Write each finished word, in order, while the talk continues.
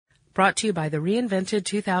Brought to you by the reinvented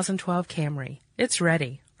 2012 Camry. It's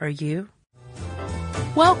ready. Are you?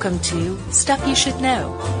 Welcome to Stuff You Should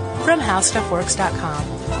Know from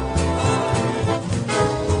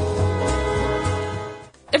HowStuffWorks.com.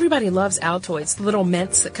 Everybody loves Altoids, the little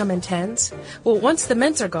mints that come in tins. Well, once the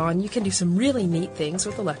mints are gone, you can do some really neat things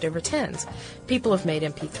with the leftover tins. People have made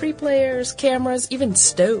MP3 players, cameras, even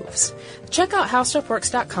stoves. Check out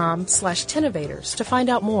HowStuffWorks.com/Tinovators to find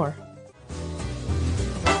out more.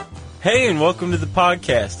 Hey, and welcome to the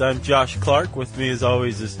podcast. I'm Josh Clark. With me, as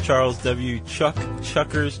always, is Charles W.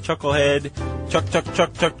 Chuckers, Chucklehead,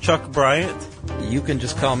 Chuck Bryant. You can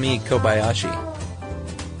just call me Kobayashi.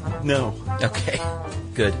 No. Okay,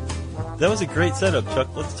 good. That was a great setup, Chuck.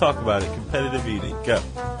 Let's talk about it. Competitive eating. Go.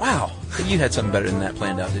 Wow. You had something better than that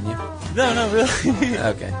planned out, didn't you? No, not really.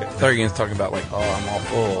 Okay. I thought you were going to talk about, like, oh, I'm all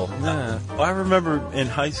full. No. Well, I remember in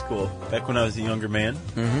high school, back when I was a younger man,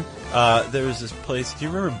 there was this place. Do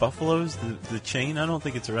you remember Buffalo's, the chain? I don't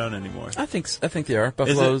think it's around anymore. I think they are.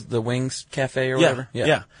 Buffalo's, the Wings Cafe or whatever.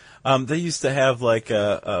 Yeah. They used to have like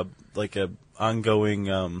a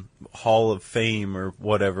ongoing Hall of Fame or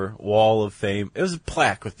whatever, Wall of Fame. It was a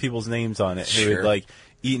plaque with people's names on it who had like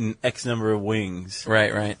eaten X number of wings.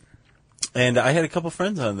 Right. And I had a couple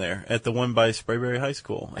friends on there at the one by Sprayberry High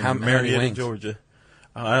School in Marietta, Georgia.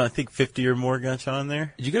 I think 50 or more got on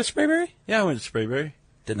there. Did you go to Sprayberry? Yeah, I went to Sprayberry.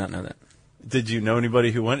 Did not know that. Did you know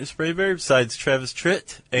anybody who went to Sprayberry besides Travis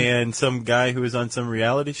Tritt and some guy who was on some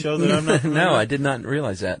reality show that I'm not No, I did not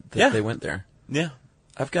realize that they went there. Yeah.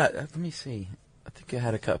 I've got, let me see. I think I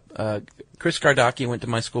had a cup. Chris Kardaki went to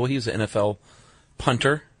my school. He was an NFL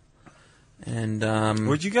punter. And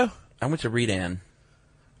where'd you go? I went to Redan.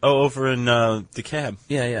 Oh, over in DeKalb.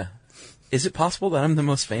 Yeah. Is it possible that I'm the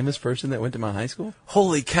most famous person that went to my high school?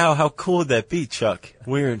 Holy cow, how cool would that be, Chuck?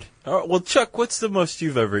 Weird. Well, Chuck, what's the most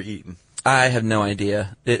you've ever eaten? I have no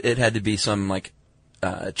idea. It had to be some, like,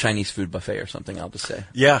 Chinese food buffet or something, I'll just say.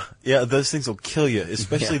 Yeah, those things will kill you,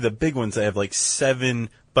 especially the big ones that have like 7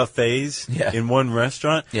 buffets in one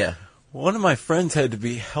restaurant. Yeah. One of my friends had to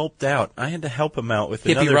be helped out. I had to help him out with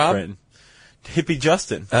Hippie another Rob? friend. Hippie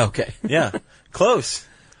Justin. Oh, okay. Yeah. Close.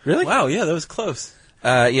 Really? Wow, yeah, that was close.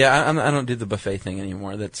 I don't do the buffet thing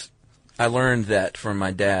anymore. I learned that from my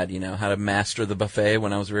dad, how to master the buffet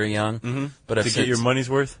when I was very young. Mm-hmm. But to get your money's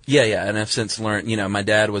worth? Yeah, and I've since learned, my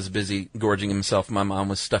dad was busy gorging himself. My mom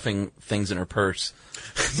was stuffing things in her purse.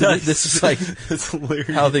 So this is like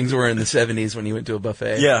how things were in the 70s when you went to a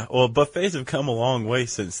buffet. Yeah, well, buffets have come a long way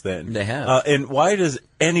since then. They have. And why does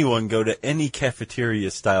anyone go to any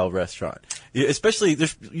cafeteria-style restaurant? Especially,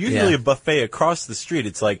 there's usually a buffet across the street.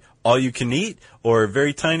 It's like all you can eat or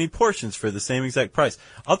very tiny portions for the same exact price.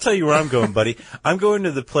 I'll tell you where I'm going, buddy. I'm going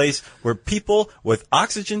to the place where people with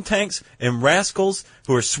oxygen tanks and rascals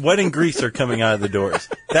who are sweating grease are coming out of the doors.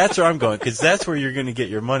 That's where I'm going, because that's where you're going to get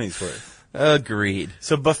your money's worth. Agreed.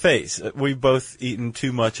 So buffets. We've both eaten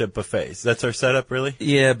too much at buffets. That's our setup, really?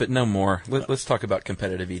 Yeah, but no more. Let's talk about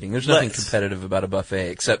competitive eating. There's nothing competitive about a buffet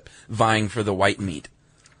except vying for the white meat.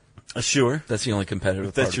 Sure. That's the only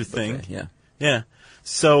competitive part of your the buffet. thing. Yeah. Yeah.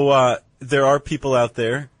 So there are people out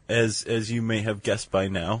there, as you may have guessed by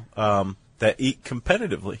now, that eat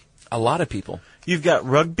competitively. A lot of people. You've got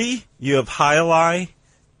rugby. You have jai-alai,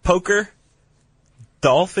 poker,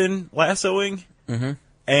 dolphin lassoing,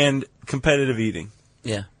 and competitive eating.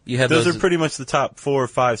 Yeah. You have those are pretty much the top 4 or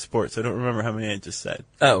 5 sports. I don't remember how many I just said.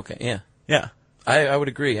 Oh, okay. Yeah. Yeah. I would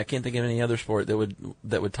agree. I can't think of any other sport that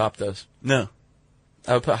would top those. No.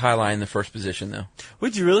 I would put jai-alai in the first position, though.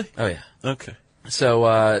 Would you really? Oh, yeah. Okay. So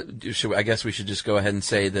I guess we should just go ahead and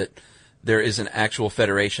say that there is an actual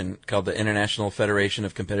federation called the International Federation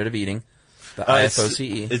of Competitive Eating, the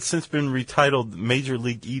IFOCE. It's since been retitled Major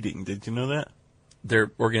League Eating. Did you know that?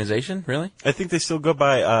 Their organization? Really? I think they still go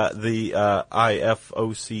by the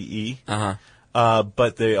IFOCE. Uh-huh.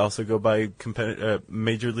 But they also go by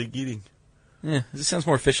Major League Eating. Yeah, this sounds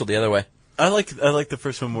more official the other way. I like the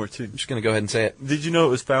first one more, too. I'm just going to go ahead and say it. Did you know it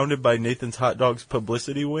was founded by Nathan's Hot Dogs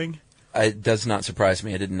publicity wing? It does not surprise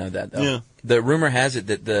me. I didn't know that, though. Yeah. The rumor has it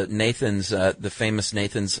that the famous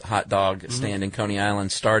Nathan's hot dog stand in Coney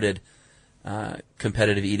Island started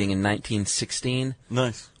competitive eating in 1916.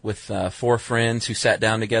 Nice. With 4 friends who sat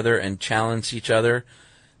down together and challenged each other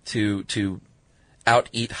to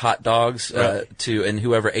out-eat hot dogs, right. And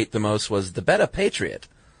whoever ate the most was the better patriot.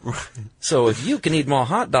 Right. So if you can eat more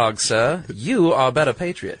hot dogs, sir, you are a better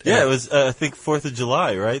patriot. Yeah, it was, I think, 4th of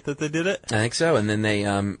July, right, that they did it? I think so. And then they,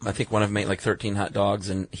 I think one of them ate like 13 hot dogs,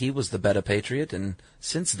 and he was the better patriot. And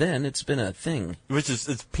since then, it's been a thing.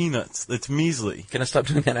 It's peanuts. It's measly. Can I stop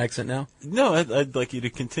doing that accent now? No, I'd like you to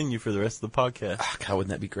continue for the rest of the podcast. Oh, God, wouldn't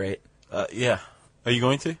that be great? Yeah. Are you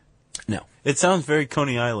going to? No. It sounds very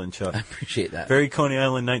Coney Island, Chuck. I appreciate that. Very Coney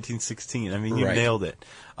Island 1916. I mean, you Right. nailed it.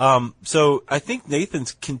 So I think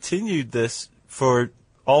Nathan's continued this for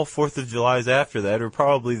all 4th of Julys after that, or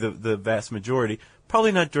probably the vast majority.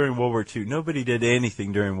 Probably not during World War II. Nobody did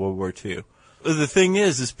anything during World War II. The thing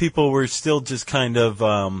is people were still just kind of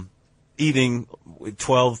eating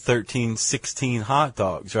 12, 13, 16 hot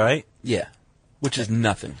dogs, right? Yeah. Which is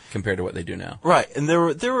nothing compared to what they do now. Right, and there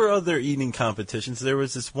were other eating competitions. There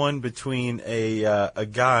was this one between a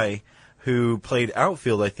guy who played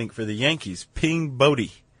outfield, I think, for the Yankees, Ping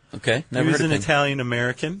Bodie. Okay, never He was heard of an him. Italian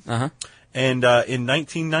American. Uh-huh. And in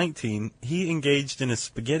 1919, he engaged in a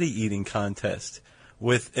spaghetti eating contest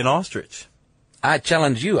with an ostrich. I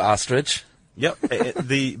challenge you, ostrich. Yep,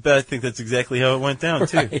 but I think that's exactly how it went down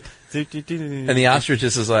too. Right. And the ostrich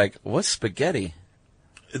is like, what's spaghetti?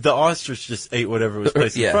 The ostrich just ate whatever was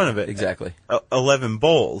placed in front of it. Exactly. 11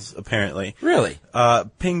 bowls, apparently. Really?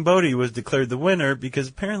 Ping Bodie was declared the winner because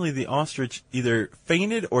apparently the ostrich either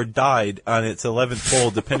fainted or died on its 11th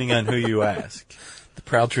bowl, depending on who you ask. The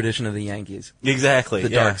proud tradition of the Yankees. Exactly. The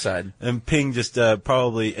dark side. And Ping just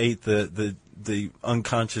probably ate the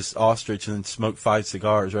unconscious ostrich and then smoked 5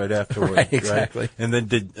 cigars right afterward. Right, exactly. Right? And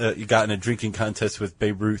then you got in a drinking contest with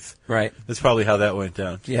Babe Ruth. Right. That's probably how that went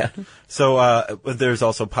down. Yeah. So there's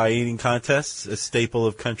also pie eating contests, a staple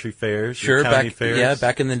of country fairs, Sure. county fairs.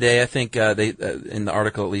 Back in the day, I think they in the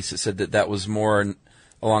article at least it said that was more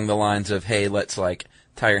along the lines of, hey, let's like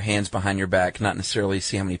tie your hands behind your back, not necessarily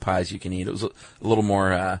see how many pies you can eat. It was a little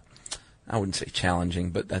more. I wouldn't say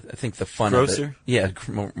challenging, but I think the fun Grosser? of it. Yeah,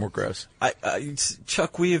 more gross.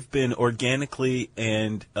 Chuck, we have been organically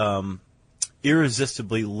and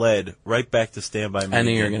irresistibly led right back to Stand By Me. I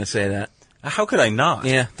knew you were again. going to say that. How could I not?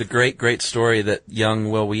 Yeah, the great story that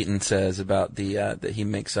young Will Wheaton says about the that he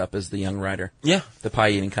makes up as the young writer. Yeah. The pie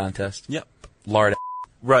eating contest. Yep. Lard.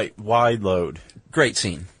 Right. Wide load. Great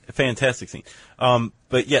scene. Fantastic scene.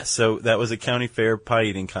 But yes, so that was a county fair pie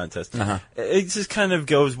eating contest. Uh-huh. It just kind of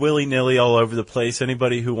goes willy-nilly all over the place.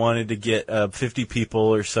 Anybody who wanted to get 50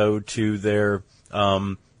 people or so to their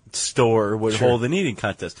store would Sure. hold an eating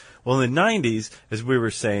contest. Well, in the 90s, as we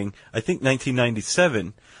were saying, I think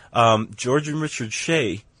 1997, George and Richard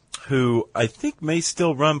Shea, who I think may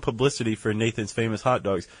still run publicity for Nathan's Famous Hot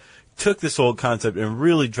Dogs, took this old concept and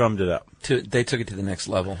really drummed it up. They took it to the next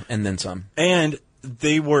level, and then some. And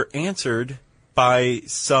they were answered by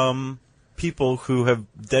some people who have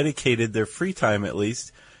dedicated their free time, at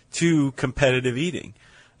least, to competitive eating.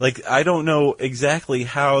 Like, I don't know exactly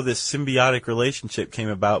how this symbiotic relationship came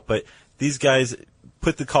about, but these guys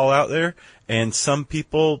put the call out there, and some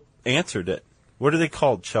people answered it. What are they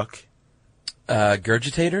called, Chuck?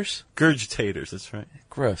 Gurgitators? Gurgitators, that's right.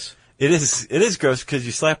 Gross. It is gross because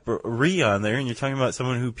you slap a re on there and you're talking about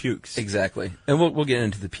someone who pukes. Exactly. And we'll get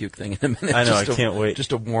into the puke thing in a minute. I know, I can't wait. Just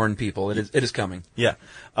to warn people, it is coming. Yeah.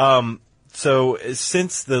 So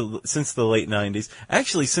since the late 90s,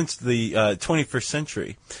 actually since the 21st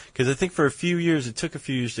century, because I think for a few years, it took a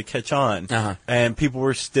few years to catch on, Uh-huh. and people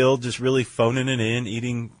were still just really phoning it in,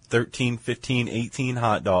 eating 13, 15, 18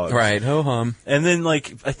 hot dogs. Right, ho-hum. And then,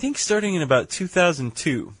 like, I think starting in about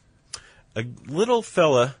 2002, a little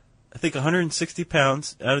fella, I think 160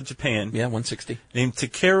 pounds, out of Japan, Yeah, 160. named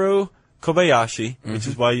Takeru Kobayashi, which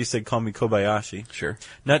is why you said call me Kobayashi. Sure.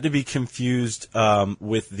 Not to be confused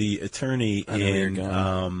with the attorney I know where you're in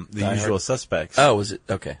going. The Die Usual Hard? Suspects. Oh, was it?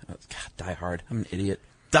 Okay. God, Die Hard. I'm an idiot.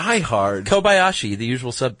 Die Hard. Kobayashi, the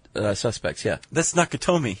usual suspects, yeah. That's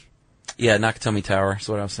Nakatomi. Yeah, Nakatomi Tower is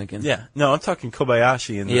what I was thinking. Yeah. No, I'm talking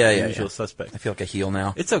Kobayashi in the Usual Suspects. I feel like a heel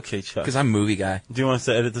now. It's okay, Chuck. Because I'm a movie guy. Do you want us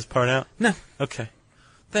to edit this part out? No, Okay.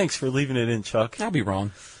 Thanks for leaving it in, Chuck. I'll be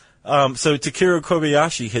wrong. So Takeru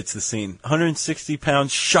Kobayashi hits the scene. 160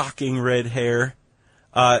 pounds, shocking red hair,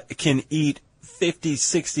 can eat 50,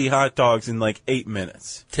 60 hot dogs in like 8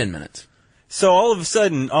 minutes. 10 minutes. So all of a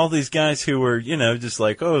sudden, all these guys who were, just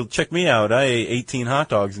like, oh, check me out, I ate 18 hot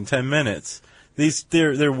dogs in 10 minutes.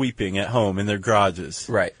 They're weeping at home in their garages.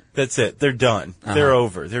 Right. That's it. They're done. Uh-huh. They're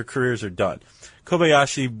over. Their careers are done.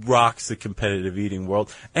 Kobayashi rocks the competitive eating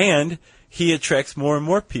world, and he attracts more and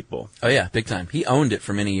more people. Oh, yeah, big time. He owned it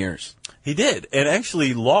for many years. He did, and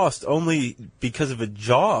actually lost only because of a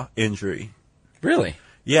jaw injury. Really?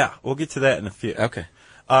 Yeah, we'll get to that in a few. Okay.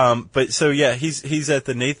 But so yeah, he's at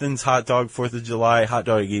the Nathan's Hot Dog 4th of July hot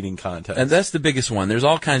dog eating contest. And that's the biggest one. There's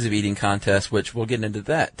all kinds of eating contests, which we'll get into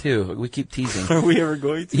that, too. We keep teasing. Are we ever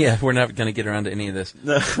going to? Yeah, we're not going to get around to any of this.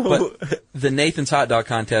 No. But the Nathan's Hot Dog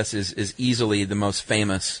Contest is easily the most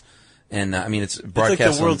famous. And, I mean, it's broadcast It's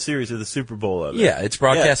like the World Series or the Super Bowl of it. Yeah, it's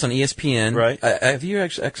broadcast on ESPN. Right. Have you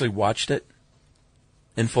actually watched it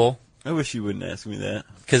in full? I wish you wouldn't ask me that.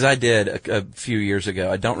 Because I did a few years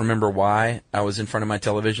ago. I don't remember why I was in front of my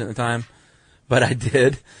television at the time, but I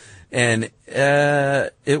did. And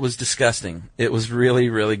it was disgusting. It was really,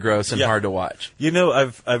 really gross and hard to watch. You know,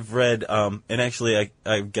 I've read, and actually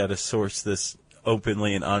I've got to source this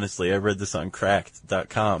openly and honestly. I read this on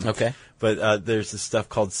Cracked.com. Okay. But there's this stuff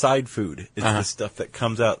called side food. It's the stuff that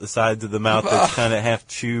comes out the sides of the mouth that's kind of half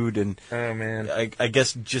chewed, and oh man, I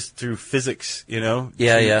guess just through physics, you know,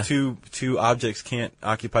 two objects can't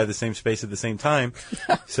occupy the same space at the same time.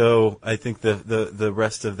 So I think the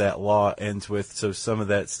rest of that law ends with some of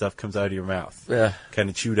that stuff comes out of your mouth, kind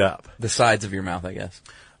of chewed up, the sides of your mouth, I guess.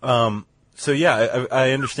 So yeah,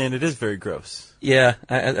 I understand it is very gross. Yeah,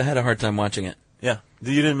 I had a hard time watching it. Yeah.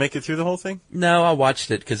 You didn't make it through the whole thing? No, I watched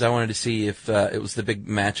it because I wanted to see if it was the big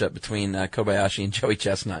matchup between Kobayashi and Joey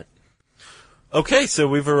Chestnut. Okay, so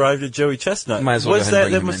we've arrived at Joey Chestnut. Might as well go ahead and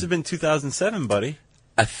bring that him must in. have been 2007, buddy.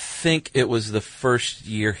 I think it was the first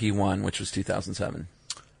year he won, which was 2007.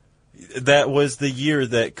 That was the year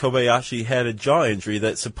that Kobayashi had a jaw injury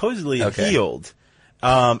that supposedly healed.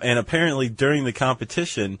 And apparently during the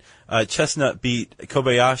competition, Chestnut beat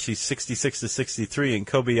Kobayashi 66-63, and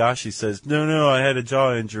Kobayashi says, no, I had a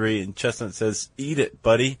jaw injury, and Chestnut says, eat it,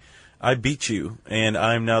 buddy. I beat you, and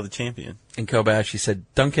I'm now the champion. And Kobayashi said,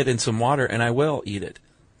 dunk it in some water, and I will eat it.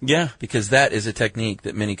 Yeah. Because that is a technique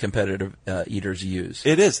that many competitive eaters use.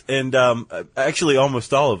 It is. And actually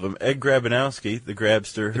almost all of them. Ed Grabanowski, the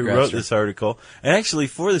Grabster, who wrote this article, and actually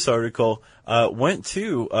for this article went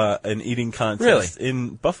to an eating contest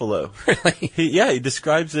in Buffalo. Really? He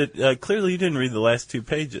describes it. Clearly you didn't read the last 2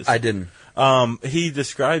 pages. I didn't. He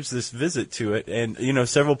describes this visit to it, and, you know,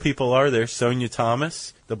 several people are there. Sonia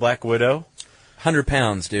Thomas, the Black Widow. 100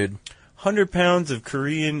 pounds, dude. 100 pounds of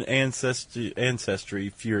Korean ancestry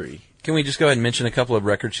fury. Can we just go ahead and mention a couple of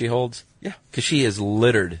records she holds? Yeah. Because she is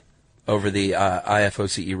littered over the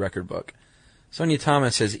IFOCE record book. Sonia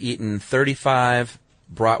Thomas has eaten 35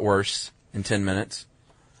 bratwursts in 10 minutes.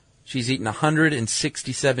 She's eaten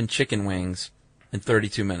 167 chicken wings in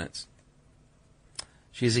 32 minutes.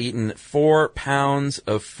 She's eaten 4 pounds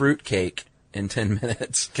of fruitcake in 10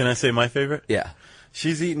 minutes. Can I say my favorite? Yeah.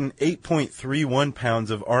 She's eaten 8.31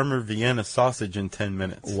 pounds of Armour Vienna sausage in 10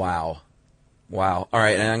 minutes. Wow. All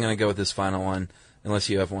right, and I'm going to go with this final one, unless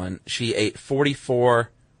you have one. She ate 44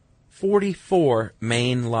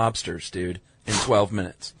 Maine lobsters, dude, in 12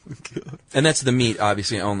 minutes. And that's the meat,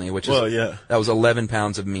 obviously, only, which is, that was 11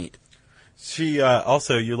 pounds of meat. She,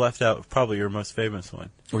 also, you left out probably your most famous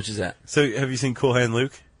one. Which is that? So, have you seen Cool Hand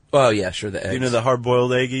Luke? Oh, yeah, sure, the eggs. You know the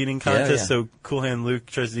hard-boiled egg eating contest? Yeah. So, Cool Hand Luke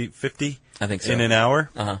tries to eat 50 I think so. in an hour.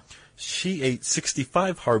 Uh-huh. She ate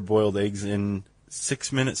 65 hard-boiled eggs in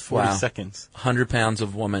 6 minutes, 40 seconds. 100 pounds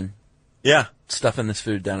of woman. Yeah. Stuffing this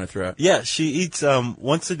food down her throat. Yeah, she eats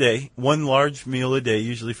once a day, one large meal a day,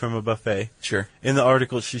 usually from a buffet. Sure. In the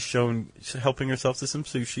article, she's shown helping herself to some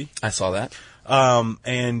sushi. I saw that.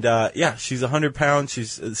 She's 100 pounds.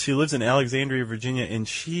 She lives in Alexandria, Virginia, and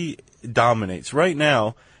she dominates right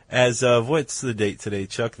now. As of what's the date today,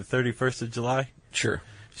 Chuck? The 31st of July. Sure.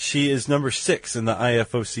 She is number 6 in the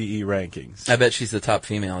IFOCE rankings. I bet she's the top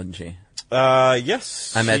female, isn't she?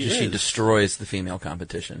 Yes. I imagine she destroys the female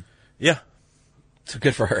competition. Yeah. So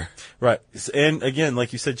good for her. Right. And again,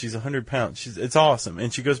 like you said, she's 100 pounds. It's awesome.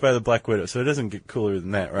 And she goes by the Black Widow, so it doesn't get cooler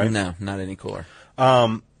than that, right? No, not any cooler.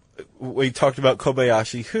 We talked about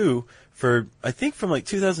Kobayashi, who, I think from like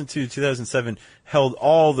 2002 to 2007, held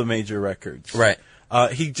all the major records. Right.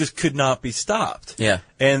 He just could not be stopped. Yeah.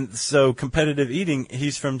 And so competitive eating,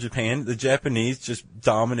 he's from Japan. The Japanese just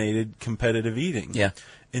dominated competitive eating. Yeah.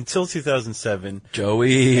 Until 2007.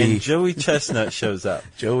 Joey. And Joey Chestnut shows up.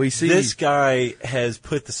 Joey C. This guy has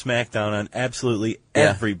put the smackdown on absolutely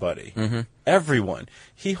everybody. Mm-hmm. Everyone.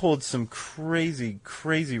 He holds some crazy,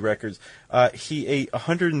 crazy records. He ate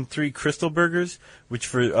 103 Crystal Burgers, which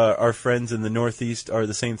for our friends in the Northeast are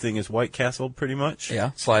the same thing as White Castle, pretty much.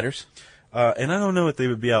 Yeah, sliders. And I don't know what they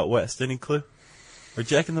would be out west. Any clue? Are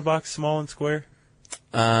Jack in the Box small and square?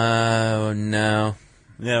 No.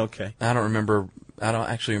 Yeah, okay. I don't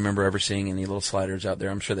actually remember ever seeing any little sliders out there.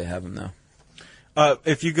 I'm sure they have them, though.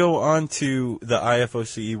 If you go on to the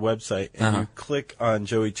IFOCE website and you click on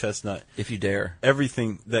Joey Chestnut, if you dare,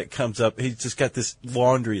 everything that comes up, he's just got this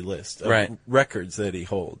laundry list of records that he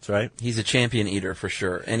holds, right? He's a champion eater for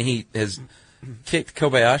sure. And he has kicked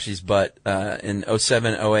Kobayashi's butt in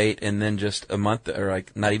 07, 08, and then just a month, or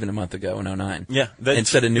like not even a month ago in 09. Yeah. And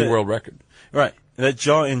set a new world record. Right. That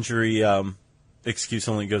jaw injury excuse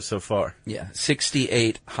only goes so far. Yeah.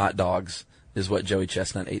 68 hot dogs is what Joey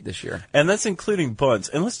Chestnut ate this year. And that's including buns.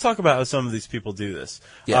 And let's talk about how some of these people do this.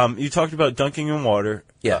 Yeah. You talked about dunking in water.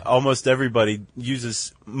 Yeah. Almost everybody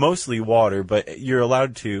uses mostly water, but you're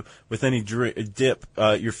allowed to, with any dip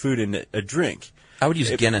your food in a drink. I would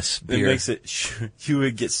use Guinness beer. It makes it, you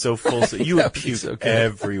would get so full, so you would puke so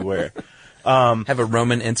everywhere. Have a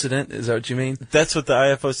Roman incident, is that what you mean? That's what the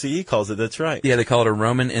IFOCE calls it, that's right. Yeah, they call it a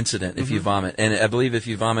Roman incident if you vomit. And I believe if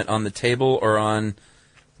you vomit on the table or on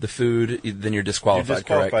the food, then you're disqualified,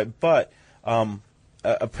 correct? But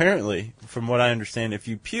apparently, from what I understand, if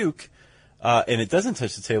you puke and it doesn't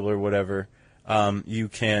touch the table or whatever, you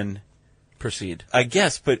can proceed. I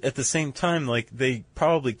guess, but at the same time, like, they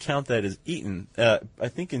probably count that as eaten. I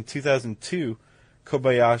think in 2002,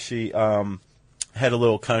 Kobayashi had a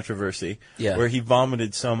little controversy where he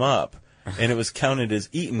vomited some up, and it was counted as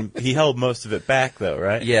eaten. He held most of it back, though,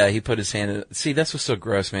 right? Yeah, he put his hand in it. See, that's what's so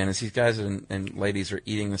gross, man, is these guys and ladies are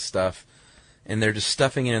eating this stuff, and they're just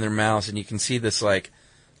stuffing it in their mouths, and you can see this, like,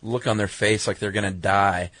 look on their face like they're going to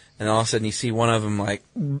die, and all of a sudden you see one of them, like,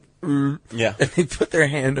 yeah, and they put their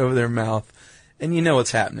hand over their mouth, and you know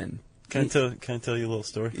what's happening. Can I tell you a little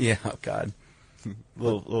story? Yeah, oh, God.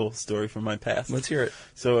 Little story from my past. Let's hear it.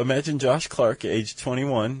 So imagine Josh Clark, age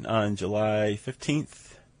 21, on July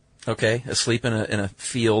 15th. Okay, asleep in a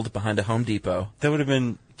field behind a Home Depot. That would have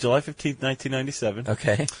been July 15th, 1997.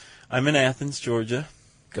 Okay. I'm in Athens, Georgia.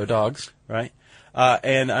 Go Dogs. Right.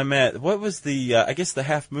 And I'm at, what was the, I guess the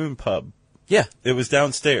Half Moon Pub. Yeah. It was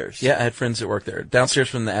downstairs. Yeah, I had friends that worked there. Downstairs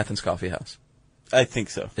from the Athens Coffee House. I think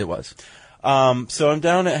so. It was. So I'm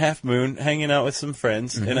down at Half Moon, hanging out with some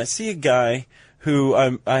friends, and I see a guy who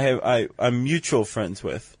I'm mutual friends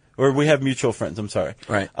with, or we have mutual friends. I'm sorry.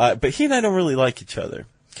 Right. But he and I don't really like each other.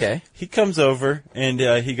 Okay. He comes over and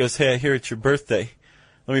he goes, "Hey, I hear it's your birthday.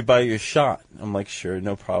 Let me buy you a shot." I'm like, "Sure,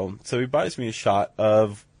 no problem." So he buys me a shot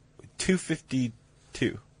of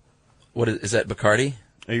 252. What is that? Bacardi?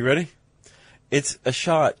 Are you ready? It's a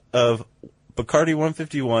shot of Bacardi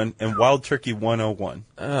 151 and Wild Turkey 101.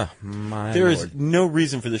 Oh, my There Lord. is no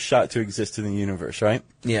reason for this shot to exist in the universe, right?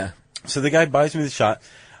 Yeah. So the guy buys me the shot.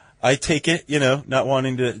 I take it, not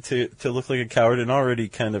wanting to look like a coward and already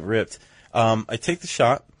kind of ripped. I take the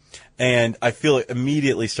shot, and I feel it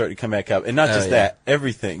immediately start to come back up. And not just that,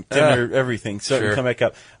 everything, dinner, everything starting to come back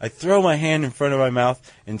up. I throw my hand in front of my mouth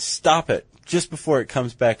and stop it just before it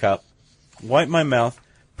comes back up, wipe my mouth,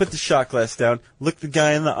 put the shot glass down, look the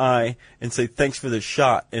guy in the eye, and say, "Thanks for the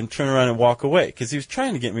shot," and turn around and walk away. Because he was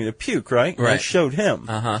trying to get me to puke, right? And I showed him.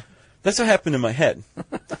 Uh-huh. That's what happened in my head.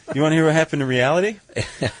 You want to hear what happened in reality?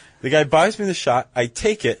 The guy buys me the shot. I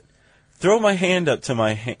take it, throw my hand up to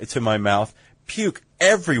my mouth, puke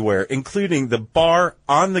everywhere, including the bar,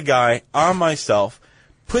 on the guy, on myself,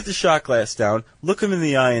 put the shot glass down, look him in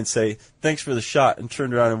the eye and say, "Thanks for the shot," and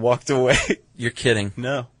turned around and walked away. You're kidding.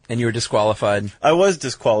 No. And you were disqualified. I was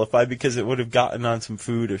disqualified because it would have gotten on some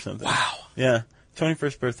food or something. Wow. Yeah.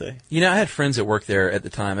 21st birthday. I had friends that worked there at the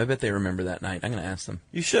time. I bet they remember that night. I'm going to ask them.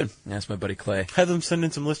 You should. Ask my buddy Clay. Have them send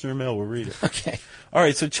in some listener mail. We'll read it. Okay. All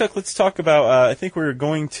right. So, Chuck, let's talk about, I think we're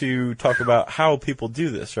going to talk about how people do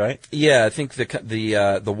this, right? Yeah, I think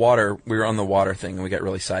the water, we were on the water thing and we got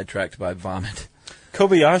really sidetracked by vomit.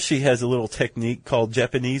 Kobayashi has a little technique called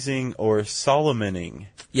Japanesing or Solomoning.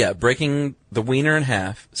 Yeah, breaking the wiener in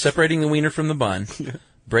half, separating the wiener from the bun,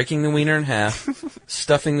 breaking the wiener in half,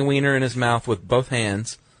 stuffing the wiener in his mouth with both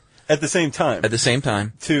hands. At the same time. At the same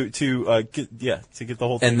time. To get the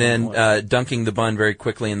whole thing. And then dunking the bun very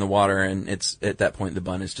quickly in the water, and it's at that point the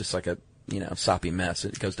bun is just like a soppy mess.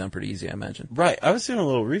 It goes down pretty easy, I imagine. Right. I was doing a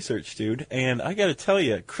little research, dude, and I got to tell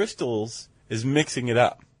you, Crystals is mixing it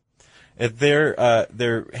up. At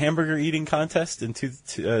their hamburger eating contest in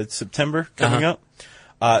September coming up,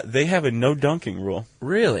 they have a no dunking rule.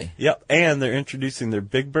 Really? Yep. And they're introducing their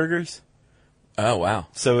big burgers. Oh, wow.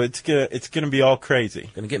 So it's gonna be all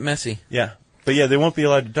crazy. Gonna get messy. Yeah. But yeah, they won't be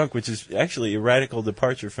allowed to dunk, which is actually a radical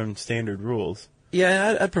departure from standard rules.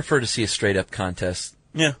 Yeah, I'd prefer to see a straight up contest.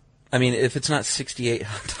 Yeah. I mean, if it's not 68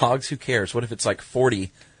 hot dogs, who cares? What if it's like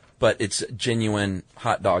 40, but it's genuine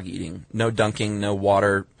hot dog eating? No dunking, no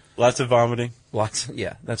water. Lots of vomiting.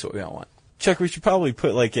 Yeah, that's what we all want. Chuck, we should probably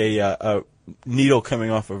put like a needle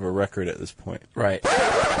coming off of a record at this point. Right.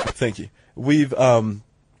 Thank you. We've gotten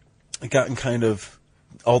kind of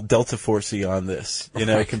all Delta Force-y on this,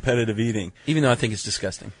 competitive eating. Even though I think it's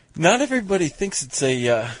disgusting. Not everybody thinks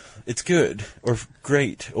it's good or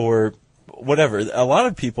great or whatever. A lot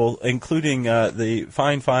of people, including the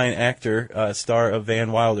fine actor, star of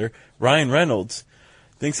Van Wilder, Ryan Reynolds,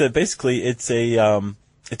 thinks that basically it's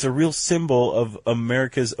it's a real symbol of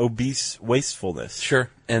America's obese wastefulness. Sure.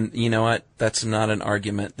 And you know what? That's not an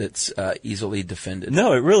argument that's easily defended.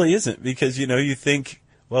 No, it really isn't, because, you think,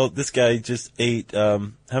 well, this guy just ate,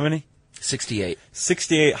 how many? 68.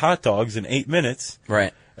 68 hot dogs in 8 minutes.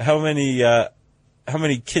 Right. How many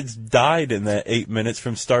kids died in that 8 minutes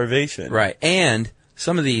from starvation? Right. And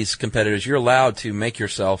some of these competitors, you're allowed to make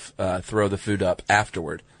yourself throw the food up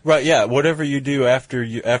afterward. Right, yeah. Whatever you do after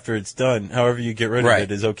it's done, however you get rid of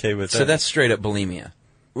it is okay with that. So that's straight up bulimia.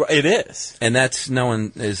 It is. And that's, no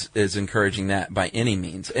one is encouraging that by any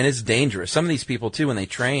means. And it's dangerous. Some of these people, too, when they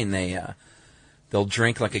train, they'll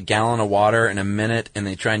drink like a gallon of water in a minute, and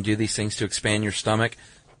they try and do these things to expand your stomach.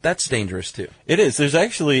 That's dangerous, too. It is. There's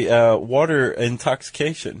actually water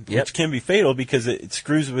intoxication, Yep. which can be fatal because it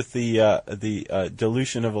screws with the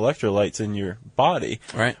dilution of electrolytes in your body,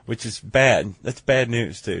 Right. which is bad. That's bad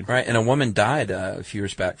news, dude. Right. And a woman died a few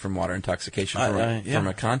years back from water intoxication from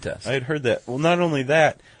a contest. I had heard that. Well, not only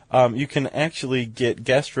that, you can actually get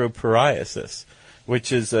gastroparesis,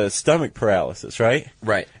 which is stomach paralysis, right?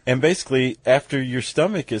 Right. And basically, after your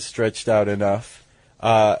stomach is stretched out enough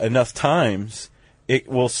times, it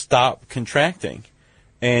will stop contracting,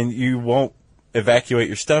 and you won't evacuate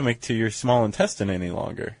your stomach to your small intestine any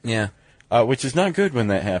longer. Yeah. Which is not good when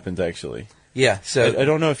that happens, actually. Yeah. So I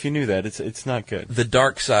don't know if you knew that. It's not good. the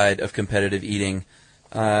dark side of competitive eating,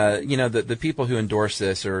 the people who endorse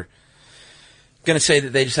this are going to say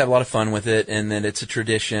that they just have a lot of fun with it and that it's a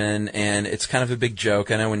tradition and it's kind of a big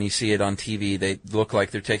joke. I know when you see it on TV, they look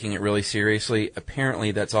like they're taking it really seriously.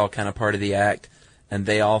 Apparently, that's all kind of part of the act, and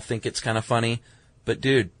they all think it's kind of funny. But,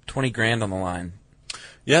 dude, $20,000 on the line.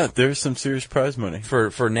 Yeah, there's some serious prize money.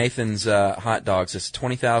 For Nathan's hot dogs, it's a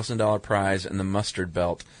 $20,000 prize and the mustard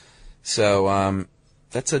belt. So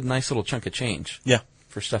that's a nice little chunk of change. Yeah.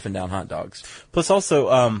 For stuffing down hot dogs. Plus, also,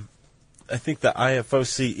 I think the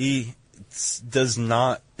IFOCE does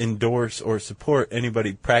not endorse or support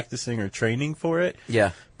anybody practicing or training for it.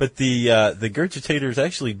 Yeah. But the Gurgitators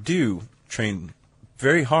actually do train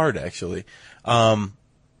very hard, actually.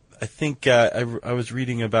 I think I was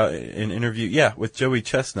reading about an interview, with Joey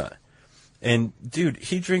Chestnut. And, dude,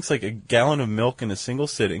 he drinks like a gallon of milk in a single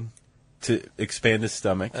sitting to expand his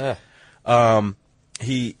stomach.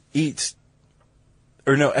 He eats,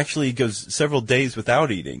 he goes several days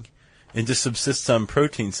without eating and just subsists on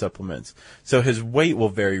protein supplements. So his weight will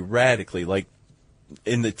vary radically, like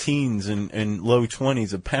in the teens and low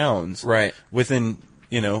 20s of pounds. Right. Within,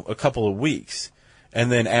 a couple of weeks. And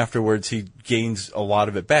then afterwards, he gains a lot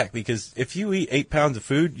of it back. Because if you eat 8 pounds of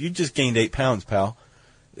food, you just gained 8 pounds, pal.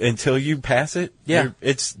 Until you pass it,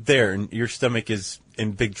 it's there, and your stomach is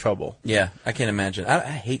in big trouble. Yeah, I can't imagine. I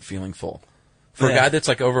hate feeling full. For a guy that's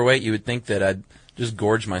like overweight, you would think that I'd just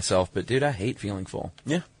gorge myself. But, dude, I hate feeling full.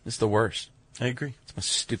 Yeah. It's the worst. I agree. It's my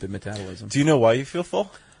stupid metabolism. Do you know why you feel full?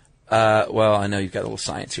 Well, I know you've got a little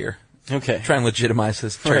science here. Okay. Try and legitimize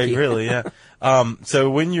this turkey. Right, really, yeah. So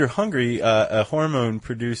when you're hungry, a hormone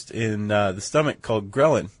produced in the stomach called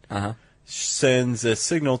ghrelin sends a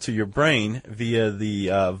signal to your brain via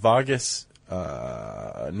the vagus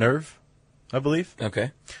nerve, I believe.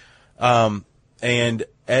 Okay. And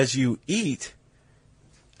as you eat,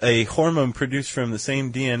 a hormone produced from the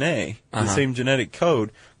same DNA, the same genetic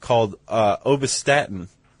code, called obistatin,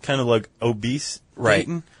 kind of like obese. Right.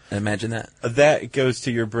 Imagine that. That goes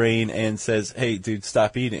to your brain and says, hey, dude,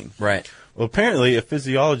 stop eating. Right. Well, apparently, a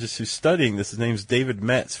physiologist who's studying this, his name's David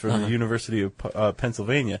Metz from the University of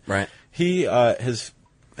Pennsylvania. Right. He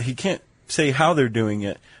can't say how they're doing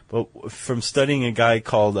it, but from studying a guy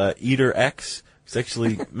called Eater X, it's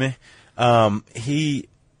actually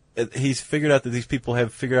he's figured out that these people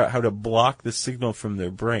have figured out how to block the signal from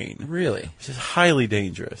their brain. Really? Which is highly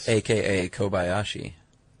dangerous. AKA Kobayashi.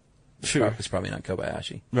 Sure. It's probably not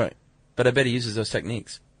Kobayashi. Right. But I bet he uses those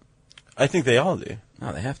techniques. I think they all do.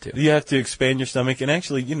 Oh, they have to. You have to expand your stomach, and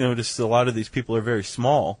actually, you notice a lot of these people are very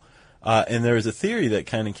small. And there was a theory that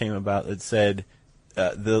kind of came about that said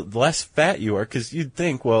the less fat you are, because you'd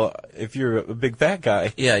think, well, if you're a big fat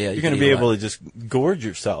guy, you're going to be able to just gorge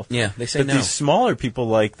yourself. Yeah, they say but these smaller people,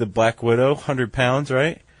 like the Black Widow, 100 pounds,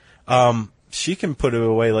 right? She can put it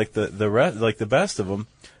away like the best of them.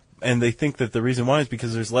 And they think that the reason why is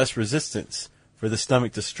because there's less resistance for the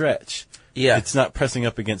stomach to stretch. Yeah. It's not pressing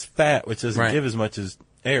up against fat, which doesn't give as much as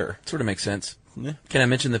air. Sort of makes sense. Yeah. Can I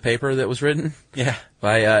mention the paper that was written? Yeah.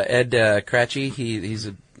 By Ed Cratchey. He's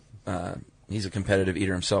a competitive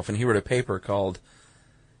eater himself, and he wrote a paper called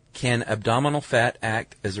 "Can Abdominal Fat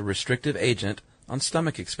Act as a Restrictive Agent on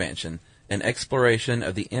Stomach Expansion? An Exploration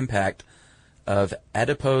of the Impact of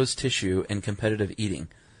Adipose Tissue in Competitive Eating."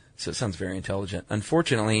 So it sounds very intelligent.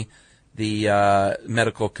 Unfortunately, the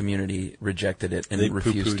medical community rejected it and They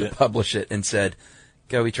refused to publish it and said,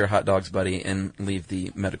 go eat your hot dogs, buddy, and leave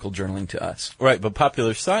the medical journaling to us. Right, but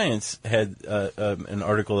Popular Science had an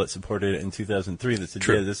article that supported it in 2003 that said,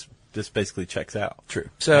 yeah, this basically checks out. True.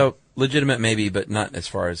 So, legitimate maybe, but not as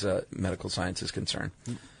far as medical science is concerned.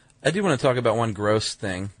 I do want to talk about one gross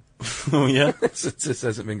thing. Oh, yeah? Since this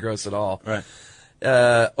hasn't been gross at all. Right.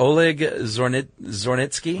 Oleg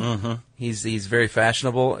Zornitsky. Mm-hmm. He's very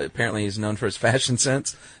fashionable. Apparently he's known for his fashion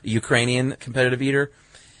sense. A Ukrainian competitive eater.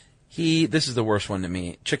 This is the worst one to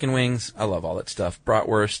me. Chicken wings, I love all that stuff.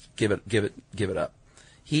 Bratwurst, give it up.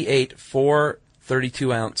 He ate 4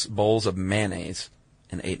 32-ounce bowls of mayonnaise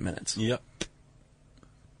in 8 minutes. Yep.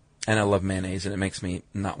 And I love mayonnaise, and it makes me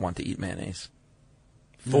not want to eat mayonnaise.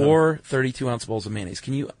 4 32-ounce bowls of mayonnaise.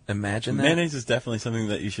 Can you imagine that? Mayonnaise is definitely something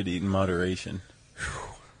that you should eat in moderation.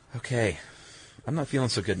 Okay. I'm not feeling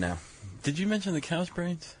so good now. Did you mention the cow's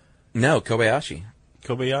brains? No, Kobayashi.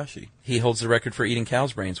 He holds the record for eating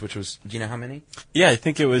cow's brains, which was, do you know how many? Yeah, I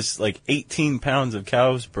think it was like 18 pounds of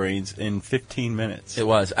cow's brains in 15 minutes. It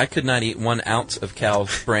was. I could not eat 1 ounce of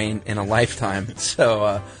cow's brain in a lifetime, so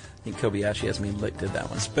I think Kobayashi has me licked at that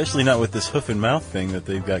one. Especially not with this hoof and mouth thing that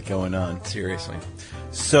they've got going on. Seriously.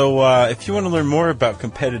 So if you want to learn more about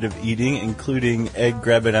competitive eating, including Ed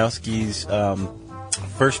Grabanowski's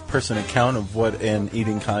first-person account of what an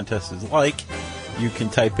eating contest is like, you can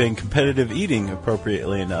type in competitive eating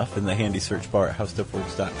appropriately enough in the handy search bar at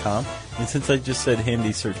howstuffworks.com. And since I just said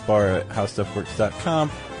handy search bar at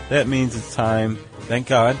howstuffworks.com, that means it's time, thank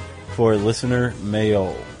God, for listener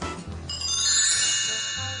mail.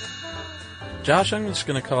 Josh, I'm just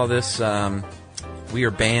going to call this We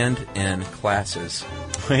Are Banned in Classes.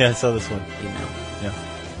 Yeah, I saw this one. Email. Yeah.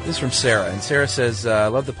 This is from Sarah. And Sarah says, I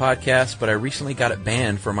love the podcast, but I recently got it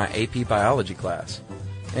banned for my AP biology class.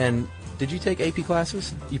 And did you take AP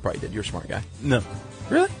classes? You probably did. You're a smart guy. No.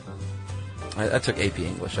 Really? I took AP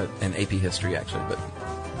English and AP History, actually, but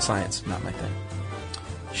science, not my thing.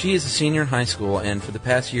 She is a senior in high school, and for the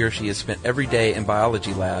past year, she has spent every day in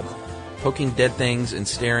biology lab poking dead things and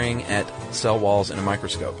staring at cell walls in a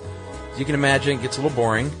microscope. As you can imagine, it gets a little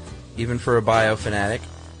boring, even for a bio fanatic.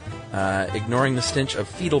 Ignoring the stench of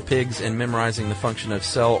fetal pigs and memorizing the function of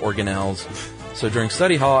cell organelles. So during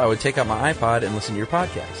study hall, I would take out my iPod and listen to your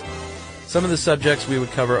podcast. Some of the subjects we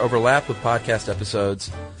would cover overlap with podcast episodes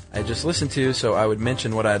I just listened to, so I would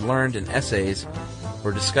mention what I had learned in essays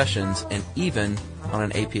or discussions, and even on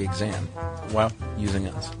an AP exam. Wow. Using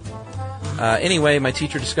us. Anyway, my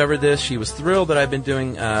teacher discovered this. She was thrilled that I'd been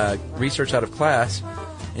doing research out of class,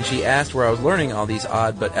 and she asked where I was learning all these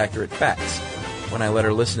odd but accurate facts. When I let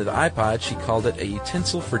her listen to the iPod, she called it a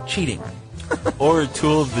utensil for cheating. Or a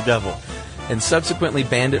tool of the devil. And subsequently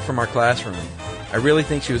banned it from our classroom. I really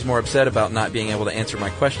think she was more upset about not being able to answer my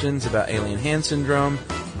questions about alien hand syndrome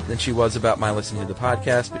than she was about my listening to the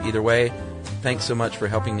podcast, but either way, thanks so much for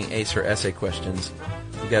helping me ace her essay questions.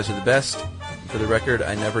 You guys are the best. For the record,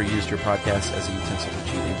 I never used your podcast as a utensil for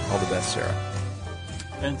cheating. All the best, Sarah.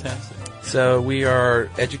 Fantastic. So we are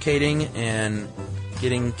educating and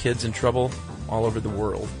getting kids in trouble all over the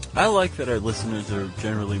world. I like that our listeners are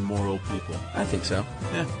generally moral people. I think so.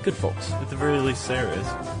 Yeah. Good folks. At the very least, Sarah is.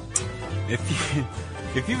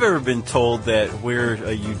 If you've ever been told that we're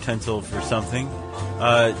a utensil for something,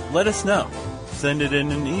 let us know. Send it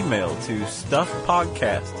in an email to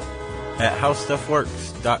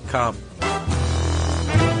stuffpodcast@howstuffworks.com.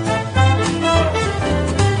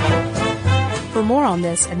 For more on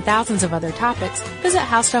this and thousands of other topics, visit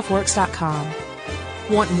howstuffworks.com.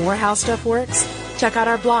 Want more How Stuff Works? Check out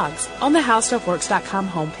our blogs on the howstuffworks.com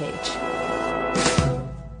homepage.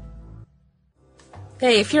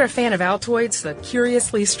 Hey, if you're a fan of Altoids, the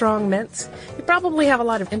curiously strong mints, you probably have a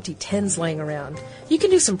lot of empty tins laying around. You can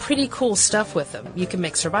do some pretty cool stuff with them. You can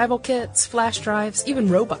make survival kits, flash drives, even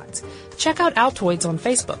robots. Check out Altoids on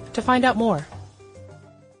Facebook to find out more.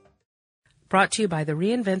 Brought to you by the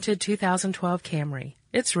reinvented 2012 Camry.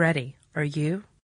 It's ready. Are you?